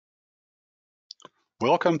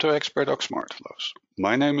Welcome to Xpertdoc Smart Flows.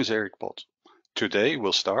 My name is Erik Pot. Today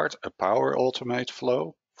we'll start a Power Automate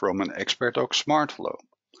flow from an Expertdoc Smart Flow.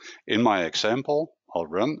 In my example, I'll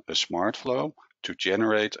run a Smart Flow to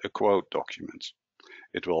generate a quote document.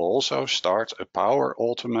 It will also start a Power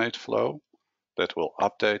Automate flow that will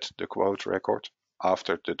update the quote record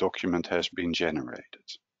after the document has been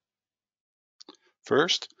generated.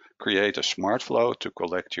 First, create a Smart Flow to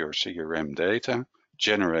collect your CRM data,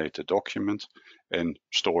 generate the document, and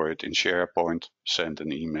store it in SharePoint, send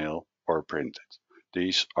an email, or print it.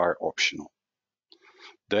 These are optional.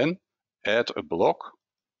 Then add a block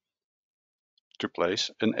to place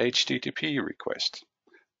an HTTP request.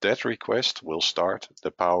 That request will start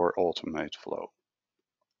the Power Automate flow.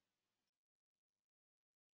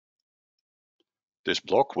 This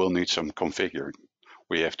block will need some configuring.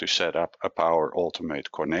 We have to set up a Power Automate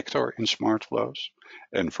connector in Smart Flows,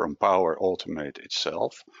 and from Power Automate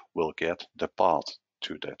itself, we'll get the path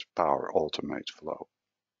to that Power Automate flow.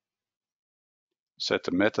 Set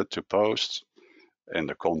the method to post and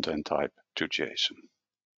the content type to JSON.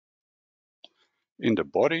 In the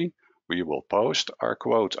body, we will post our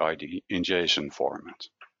quote ID in JSON format.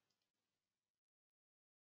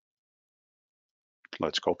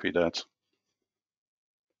 Let's copy that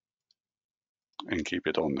and keep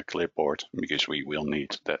it on the clipboard because we will need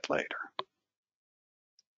that later.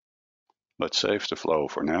 Let's save the flow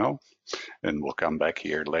for now, and we'll come back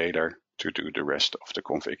here later to do the rest of the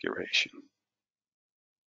configuration.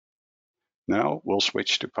 Now we'll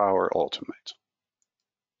switch to Power Automate.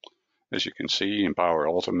 As you can see in Power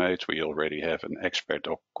Automate, we already have an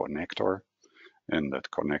Xpertdoc connector, and that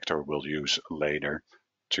connector we'll use later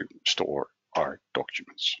to store our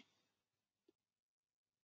documents.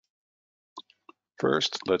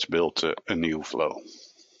 First, let's build a new flow.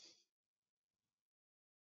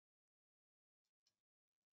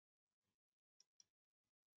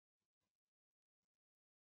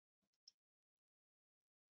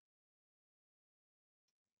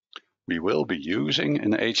 We will be using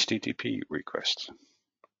an HTTP request.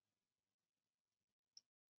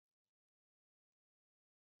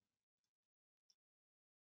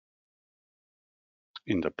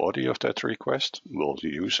 In the body of that request, we'll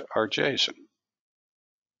use our JSON.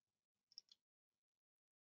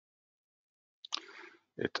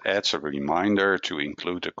 It adds a reminder to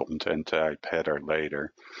include the content type header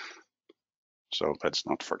later, so let's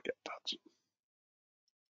not forget that.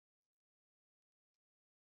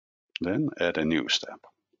 Then add a new step.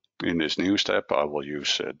 In this new step, I will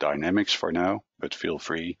use Dynamics for now, but feel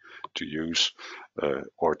free to use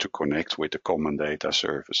or to connect with the common data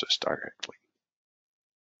services directly.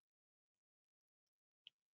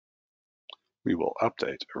 We will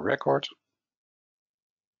update a record.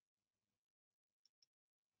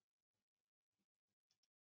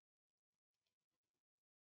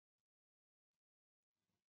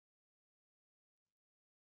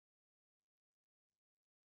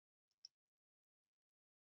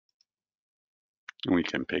 We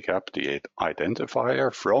can pick up the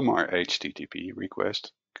identifier from our HTTP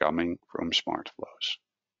request coming from Smart Flows.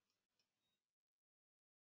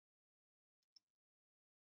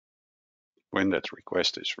 When that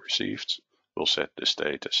request is received, we'll set the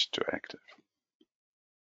status to active.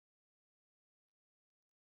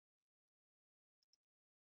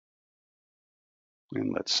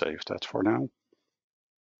 And let's save that for now.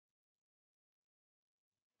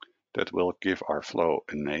 That will give our flow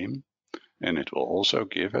a name, and it will also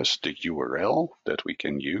give us the URL that we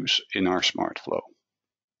can use in our Smart Flow.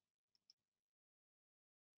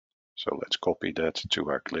 So let's copy that to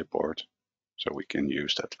our clipboard so we can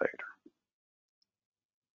use that later.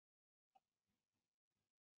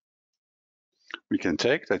 We can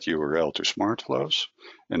take that URL to Smart Flows,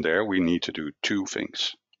 and there we need to do two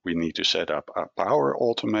things. We need to set up a Power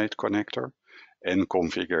Automate connector and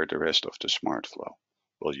configure the rest of the Smart Flow.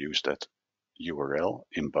 We'll use that URL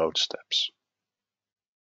in both steps.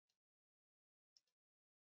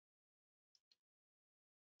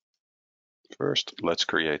 First, let's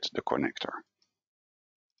create the connector.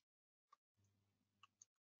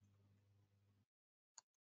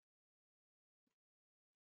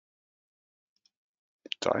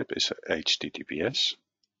 Type is HTTPS,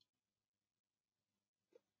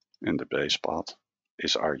 and the base path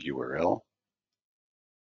is our URL,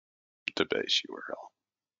 the base URL.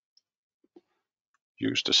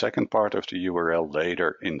 Use the second part of the URL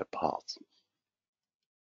later in the path.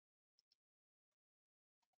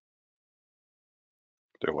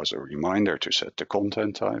 There was a reminder to set the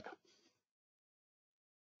content type.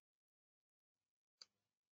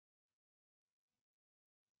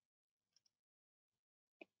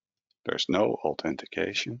 There's no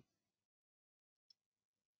authentication.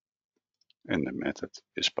 and the method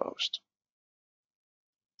is post.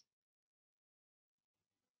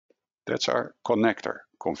 That's our connector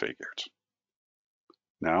configured.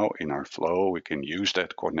 Now in our flow we can use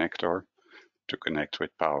that connector to connect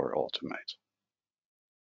with Power Automate.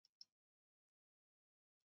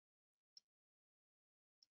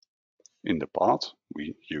 In the path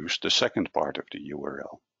we use the second part of the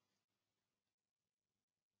URL.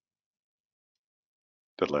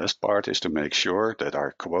 The last part is to make sure that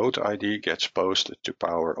our quote ID gets posted to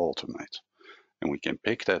Power Automate, and we can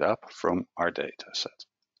pick that up from our dataset.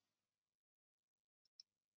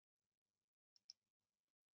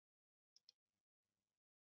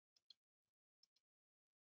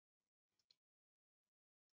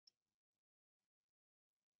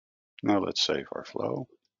 Now let's save our flow.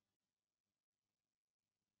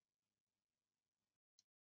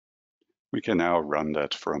 We can now run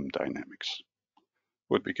that from Dynamics.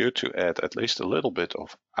 Would be good to add at least a little bit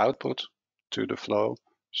of output to the flow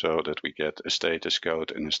so that we get a status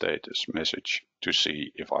code and a status message to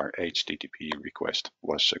see if our HTTP request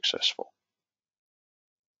was successful.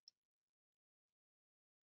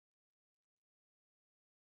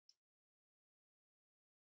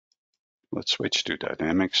 Let's switch to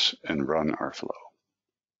Dynamics and run our flow.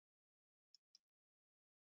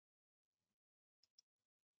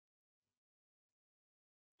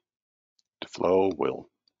 The flow will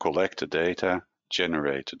collect the data,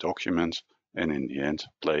 generate the document, and in the end,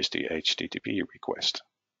 place the HTTP request.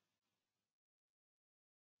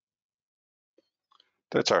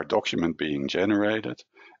 That's our document being generated,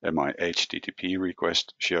 and my HTTP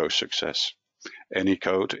request shows success. Any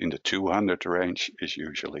code in the 200 range is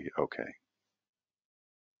usually okay.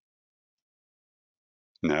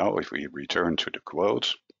 Now, if we return to the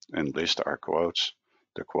quote and list our quotes,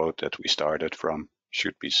 the quote that we started from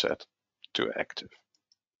should be set to active.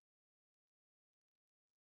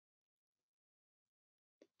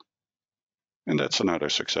 And that's another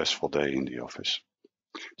successful day in the office.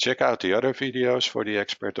 Check out the other videos for the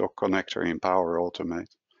Xpertdoc connector in Power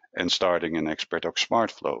Automate and starting an Xpertdoc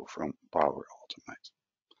Smart Flow from Power Automate.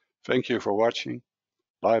 Thank you for watching.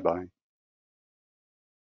 Bye bye.